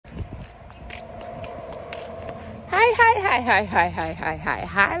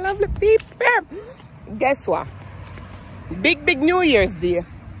Hi, lovely people. Guess what? Big New Year's Day.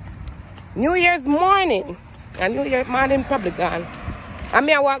 New Year's morning. And New Year's morning probably gone. I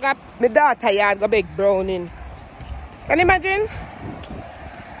mean, I walk up my daughter yard, go big browning. Can you imagine?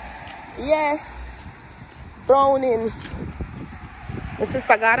 Yeah. Browning. My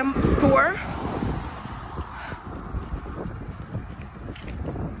sister got a store.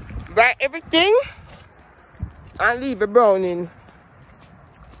 Buy everything and leave it browning.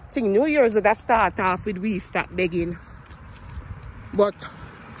 I think New Year's would start off with we start begging. But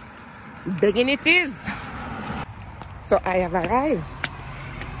begging it is. So I have arrived.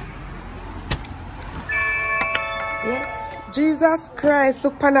 Yes. Jesus Christ,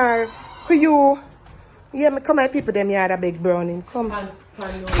 look panar. For you. Yeah, me come my people them yard a big browning. Come.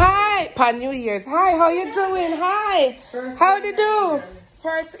 Hi, Pan New Year's. Hi, how you doing? Hi. How do you do?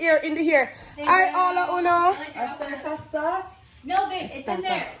 First ear in the ear. Hi, all uno. No, babe, it's in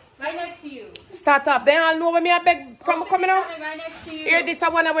there. Right next to you. Start up. Then I'll know when me I beg from coming out. Right next to you. Hear this, I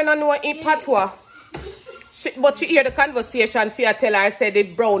want to know in patois. But she hear the conversation for you tell her, said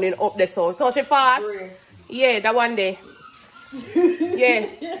it browning up the sound. So she fast. Yeah, that one day. Yeah,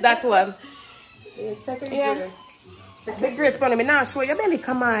 that one. Yeah. The grace for me now show your belly,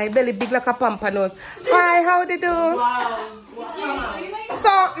 come on, belly big like a pampanose. Hi, how do you do? Wow.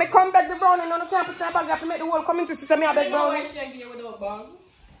 So, me come back the browning on the can't put my bag up to make the whole community system me a bag browning.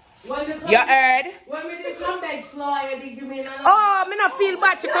 You heard? When we did come back floor, you did give me another. Oh, me not feel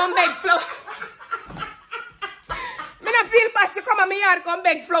bad to come back flower. Me not feel bad to come on me yard come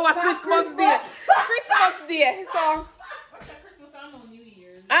back flower Christmas Day. Christmas Day. So Christmas, I know New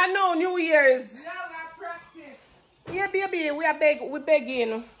Year's. I know New Year's. Yeah, we practice. Yeah, baby, we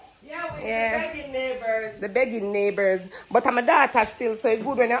begging. Yeah, we're begging neighbors. The begging neighbors. But I'm a daughter still, so it's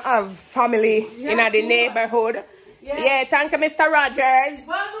good when you have family in the neighborhood. Yeah, thank you, Mr. Rogers.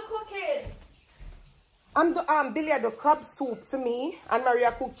 What are you cooking? I'm Billy had the crab soup for me, and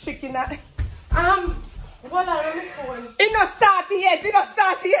Maria cook chicken. What are you cooking? It not start yet.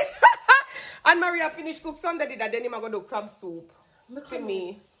 And Maria finished cook Sunday did that, then I'm gonna do crab soup for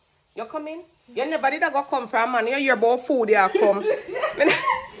me. You coming? You never did go come from man. You hear about food you come.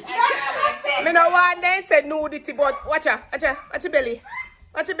 Me no want they said nudity, but watch your belly.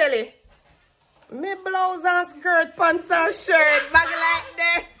 Watch your belly. Me blouse and skirt, pants and shirt, bag like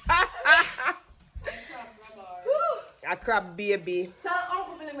that. A crab baby. So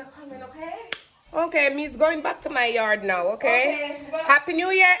Uncle Billy me coming, okay? Okay, me's going back to my yard now, okay? Happy New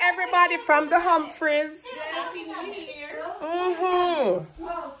Year, everybody from the Humphreys. Happy New Year. Oh,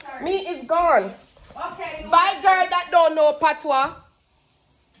 sorry. Me is gone. Okay. Bye, girl that don't know patois.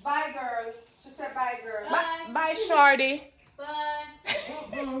 Bye, girl. She said bye, girl. Bye, shorty. Bye.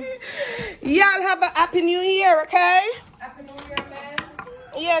 Y'all have a happy New Year, okay? Happy New Year, man.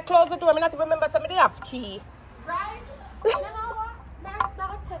 Yeah, close the door. I not remember somebody have key. Right? You know what?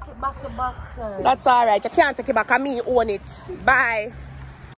 Now take it back to box, sir. That's all right. You can't take it back. I mean, own it. Bye.